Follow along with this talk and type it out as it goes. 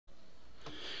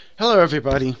Hello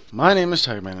everybody, my name is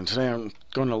Tagman, and today I'm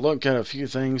going to look at a few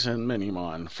things in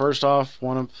Minimon. First off,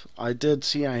 I did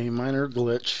see a minor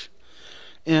glitch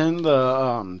in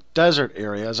the desert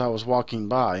area as I was walking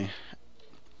by,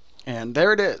 and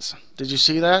there it is. Did you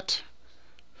see that?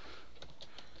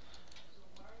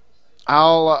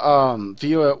 I'll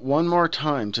view it one more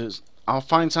time. I'll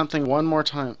find something one more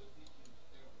time.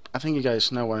 I think you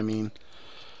guys know what I mean.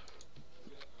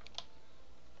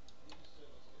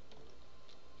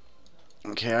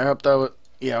 Okay, I hope that was...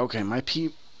 Yeah, okay,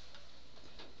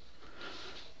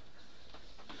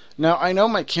 Now, I know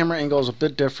my camera angle is a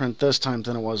bit different this time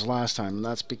than it was last time, and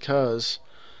that's because,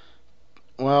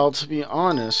 well, to be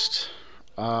honest,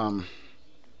 I'm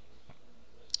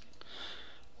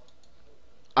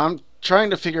trying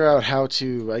to figure out how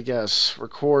to, I guess,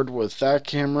 record with that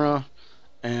camera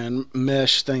and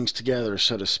mesh things together,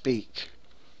 so to speak.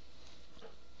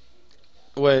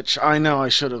 Which, I know I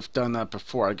should have done that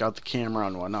before I got the camera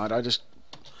and whatnot. I just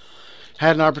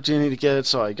had an opportunity to get it,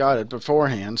 so I got it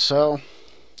beforehand, so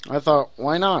I thought,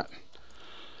 why not?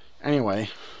 Anyway,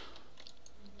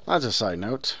 that's a side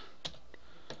note.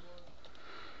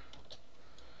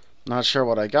 Not sure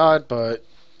what I got, but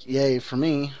yay for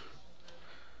me.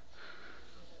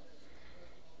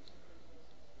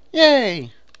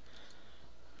 Yay!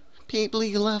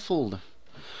 Peeply leveled.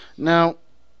 Now,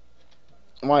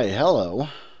 why, hello.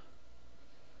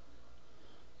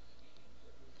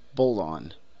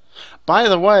 Bullon. By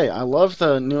the way, I love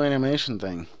the new animation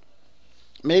thing.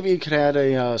 Maybe you could add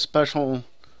a special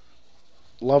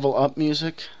level up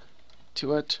music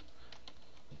to it.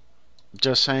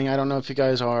 Just saying, I don't know if you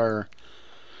guys are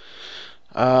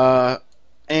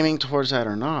aiming towards that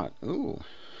or not. Ooh.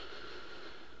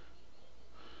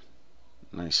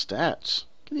 Nice stats.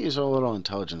 Could use a little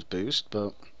intelligence boost,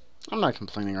 but I'm not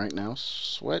complaining right now.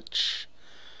 Switch.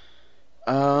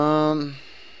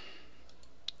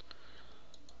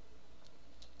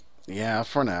 Yeah,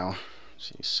 for now. Let's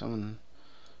see, someone...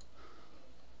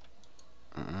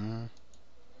 I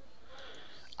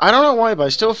don't know why, but I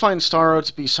still find Starro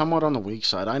to be somewhat on the weak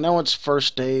side. I know it's first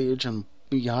stage and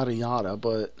yada yada,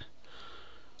 but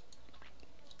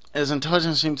his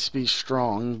intelligence seems to be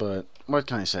strong, but what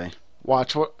can I say?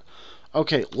 Watch what...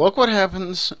 Okay, look what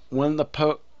happens when the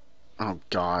oh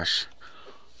gosh.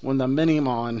 When the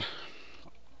Minimon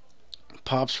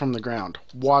pops from the ground.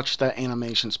 Watch that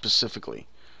animation specifically.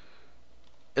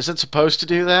 Is it supposed to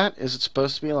do that? Is it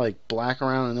supposed to be like black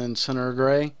around and then center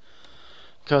gray?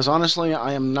 Because honestly,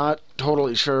 I am not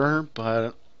totally sure,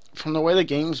 but from the way the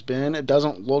game's been, it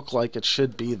doesn't look like it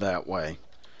should be that way.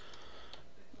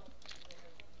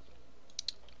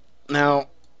 Now,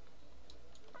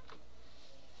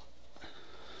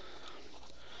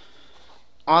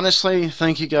 honestly,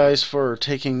 thank you guys for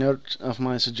taking note of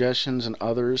my suggestions and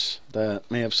others that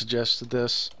may have suggested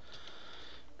this.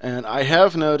 And I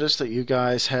have noticed that you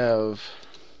guys have,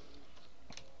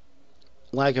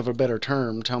 lack of a better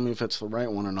term, tell me if it's the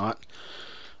right one or not,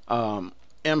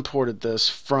 imported this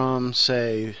from,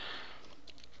 say,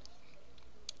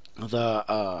 from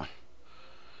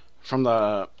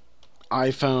the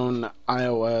iPhone,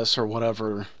 iOS, or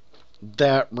whatever,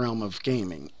 that realm of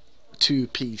gaming to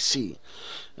PC.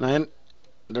 And I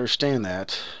understand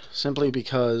that simply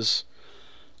because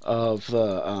of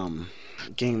the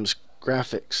game's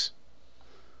graphics.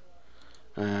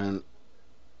 And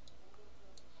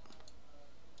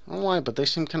I don't know why, but they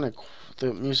seem kind of...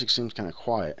 the music seems kind of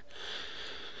quiet.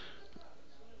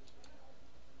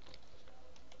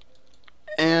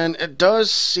 And it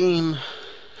does seem...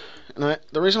 and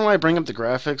the reason why I bring up the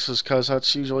graphics is because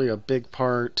that's usually a big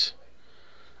part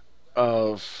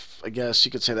of, I guess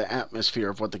you could say, the atmosphere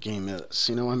of what the game is.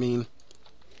 You know what I mean?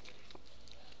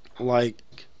 Like,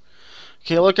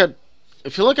 okay,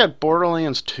 if you look at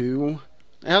Borderlands 2,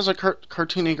 it has a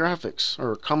cartoony graphics,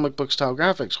 or comic book style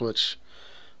graphics, which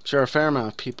I'm sure a fair amount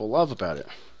of people love about it.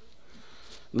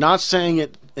 Not saying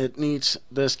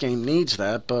this game needs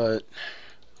that, but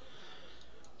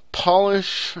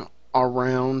polish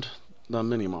around the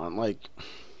Minimon. Like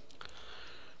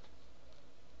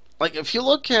if you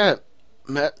look at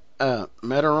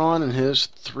Meteoron and his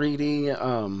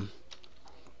 3D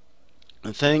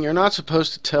thing, you're not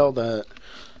supposed to tell that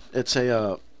it's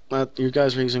a you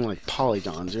guys are using like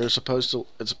polygons. It's supposed to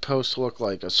look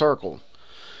like a circle.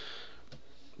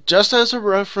 Just as a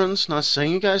reference, not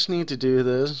saying you guys need to do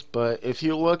this, but if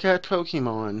you look at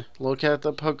Pokemon, look at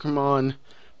the Pokemon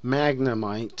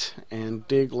Magnemite and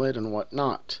Diglett and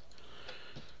whatnot.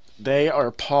 They are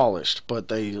polished, but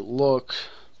they look,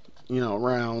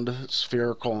 round,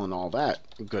 spherical, and all that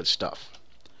good stuff.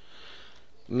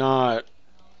 Not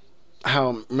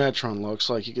how Metron looks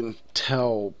like. You can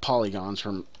tell polygons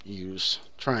from use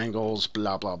triangles,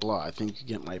 blah blah blah. I think you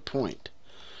get my point.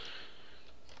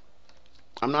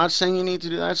 I'm not saying you need to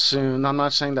do that soon. I'm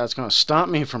not saying that's going to stop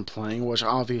me from playing, which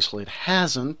obviously it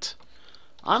hasn't.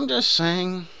 I'm just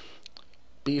saying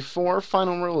before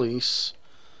final release,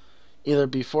 either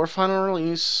before final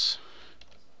release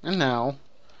and now,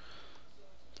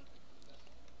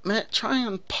 try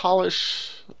and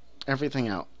polish everything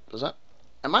out.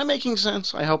 Am I making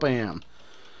sense? I hope I am.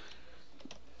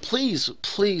 Please,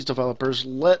 please, developers,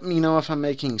 let me know if I'm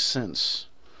making sense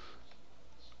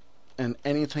in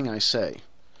anything I say.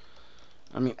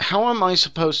 I mean, how am I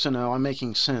supposed to know I'm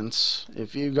making sense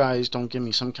if you guys don't give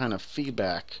me some kind of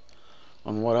feedback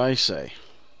on what I say?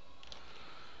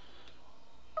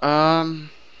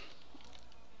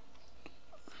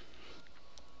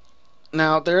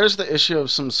 Now, there is the issue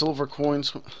of some silver coins.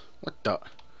 What the?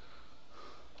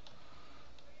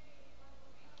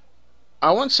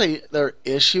 I wouldn't say they're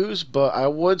issues, but I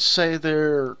would say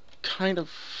they're kind of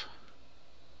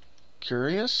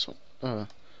curious.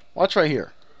 Watch right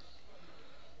here.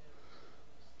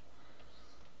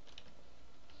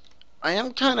 I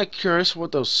am kind of curious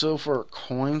what those silver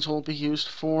coins will be used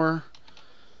for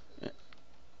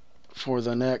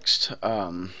the next,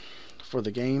 for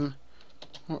the game.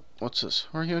 What's this?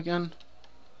 Who are you again?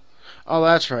 Oh,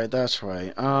 that's right, that's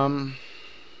right.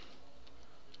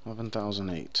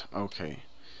 11,008. Okay.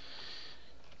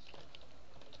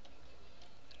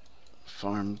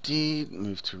 Farm deed,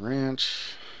 move to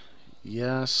ranch.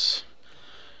 Yes.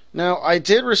 Now, I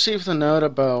did receive the note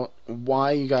about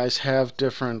why you guys have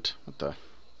different... What the...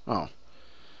 Oh.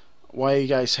 Why you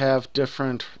guys have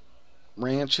different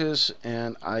ranches,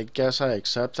 and I guess I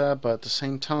accept that, but at the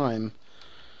same time,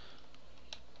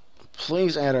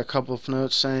 please add a couple of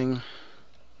notes saying...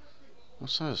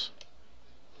 What's this?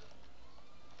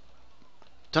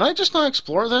 Did I just not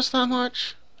explore this that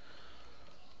much?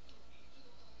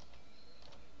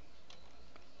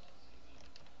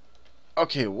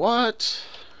 Okay, what?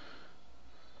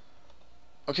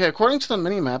 Okay, according to the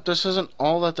minimap, this isn't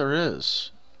all that there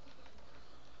is.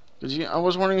 I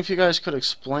was wondering if you guys could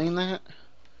explain that.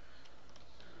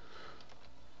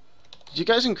 Did you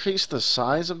guys increase the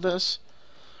size of this?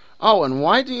 Oh, and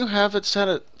why do you have it set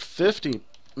at 50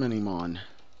 Minimon?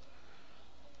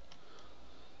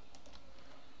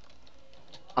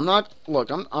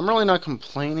 Look, I'm really not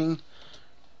complaining,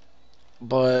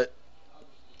 but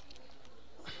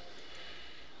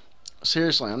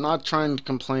seriously, I'm not trying to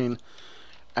complain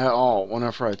at all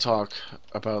whenever I talk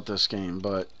about this game,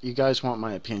 but you guys want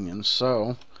my opinion,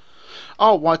 so...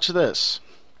 Oh, watch this.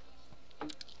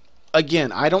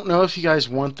 Again, I don't know if you guys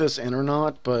want this in or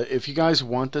not, but if you guys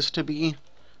want this to be...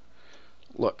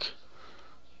 Look.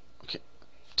 Okay,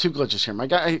 two glitches here. My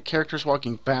character's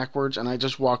walking backwards, and I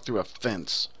just walked through a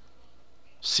fence.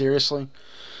 Seriously?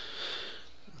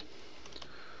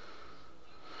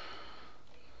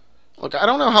 Look, I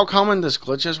don't know how common this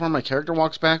glitch is where my character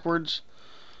walks backwards,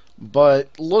 but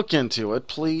look into it,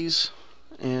 please,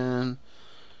 and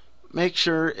make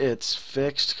sure it's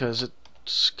fixed, because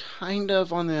it's kind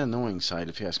of on the annoying side,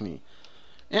 if you ask me.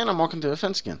 And I'm walking through a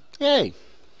fence again. Yay!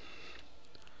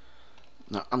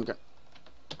 No, I'm gonna...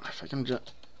 If I can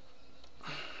just...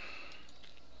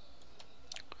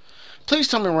 Please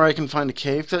tell me where I can find a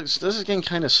cave. This is getting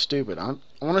kind of stupid. I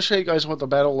want to show you guys what the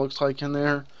battle looks like in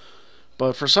there,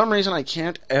 but for some reason I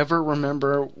can't ever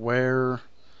remember where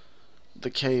the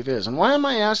cave is. And why am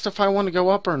I asked if I want to go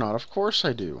up or not? Of course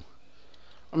I do.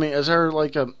 I mean, is there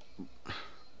like a...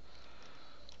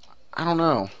 I don't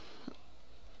know.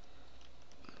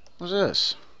 What's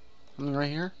this? Something right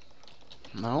here?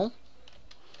 No?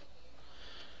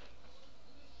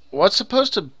 What's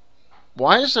supposed to...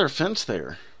 Why is there a fence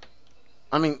there?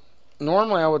 I mean,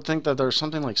 normally I would think that there's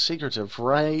something like secretive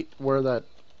right where that...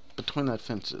 between that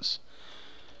fence is.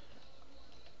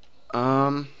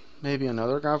 Maybe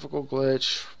another graphical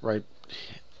glitch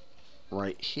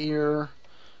right here.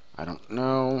 I don't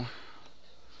know.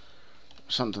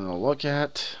 Something to look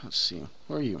at. Let's see.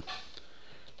 Where are you?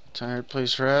 Tired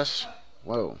place rest.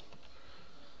 Whoa.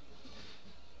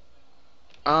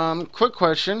 Quick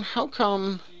question. How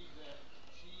come...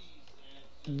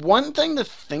 One thing to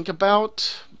think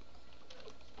about...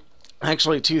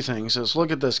 Actually, two things is look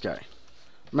at this guy.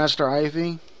 Master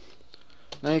Ivy.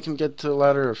 Now you can get to the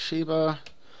Ladder of Sheba.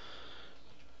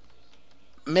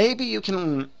 Maybe you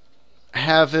can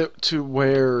have it to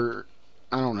where,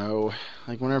 I don't know,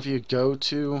 like whenever you go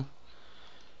to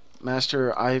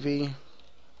Master Ivy,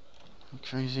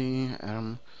 crazy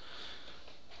Adam,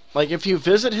 like if you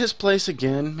visit his place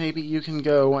again, maybe you can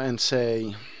go and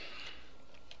say,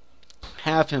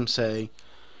 have him say,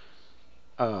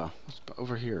 what's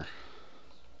over here?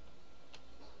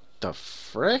 The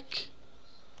frick?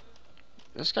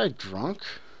 This guy drunk?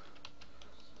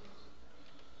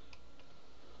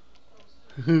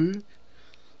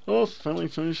 Oh, finally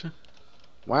finished.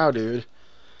 Wow, dude.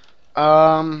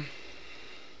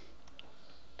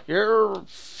 You're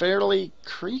fairly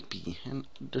creepy and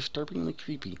disturbingly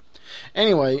creepy.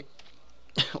 Anyway,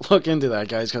 look into that,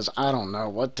 guys, because I don't know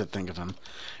what to think of him.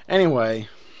 Anyway,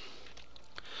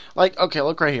 like, okay,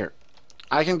 look right here.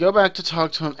 I can go back to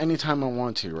talk to him anytime I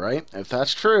want to, right? If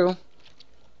that's true,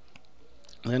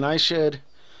 then I shouldn't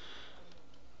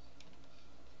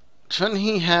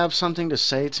he have something to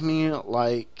say to me,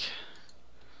 like,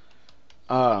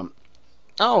 oh,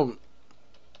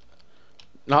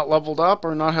 not leveled up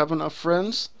or not have enough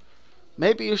friends?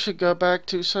 Maybe you should go back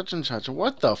to such and such.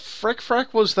 What the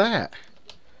frick was that?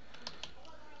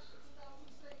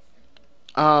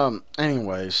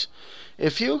 Anyways,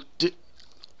 if you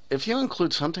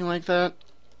include something like that,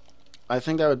 I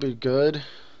think that would be good.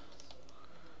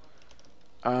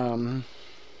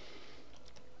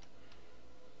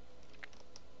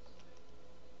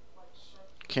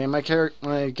 Okay, my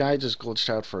guy just glitched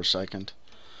out for a second.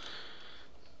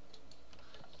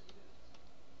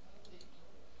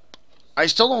 I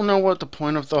still don't know what the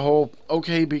point of the whole,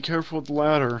 okay, be careful with the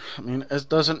ladder. I mean, is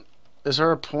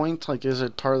there a point? Like, is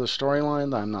it part of the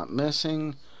storyline that I'm not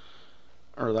missing?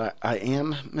 Or that I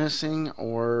am missing?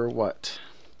 Or what?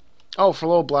 Oh, for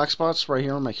little black spots right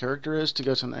here where my character is to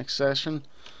go to the next section.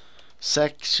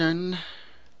 Shut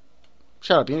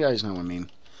up, you guys know what I mean.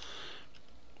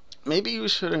 Maybe you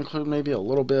should include maybe a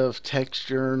little bit of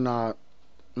texture,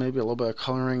 maybe a little bit of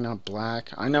coloring, not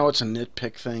black. I know it's a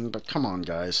nitpick thing, but come on,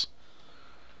 guys.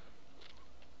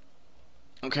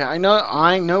 Okay, I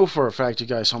know for a fact you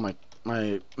guys saw my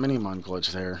Minimon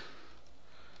glitch there.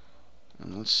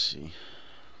 And let's see.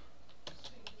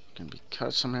 Can be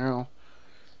cut somehow.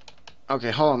 Okay,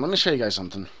 hold on. Let me show you guys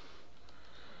something.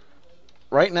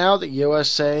 Right now, the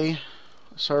USA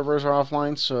servers are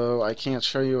offline, so I can't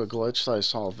show you a glitch that I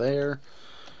saw there.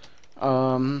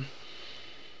 But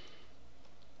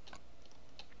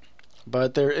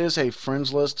there is a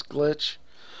friends list glitch.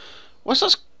 What's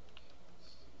this?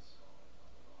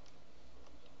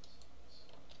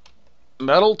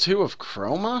 Metal 2 of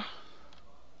Chroma?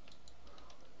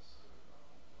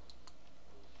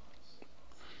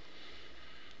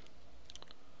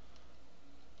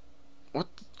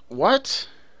 What?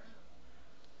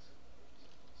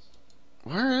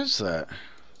 Where is that?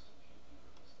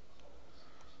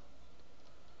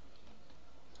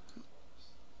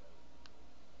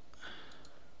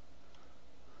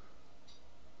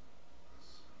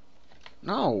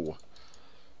 No.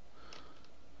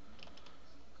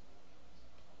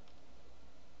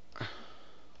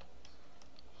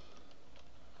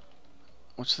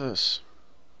 What's this?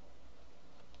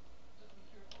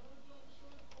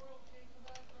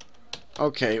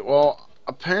 Okay, well,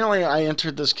 apparently I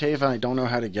entered this cave and I don't know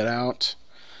how to get out.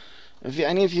 If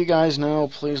any of you guys know,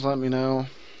 please let me know.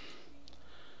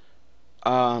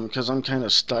 Because I'm kind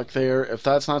of stuck there. If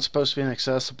that's not supposed to be an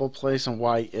accessible place, and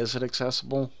why is it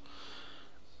accessible?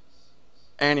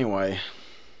 Anyway,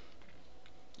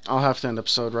 I'll have to end the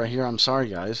episode right here. I'm sorry,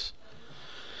 guys.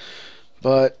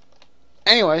 But,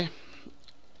 anyway,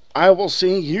 I will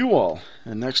see you all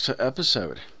in the next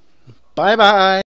episode. Bye-bye!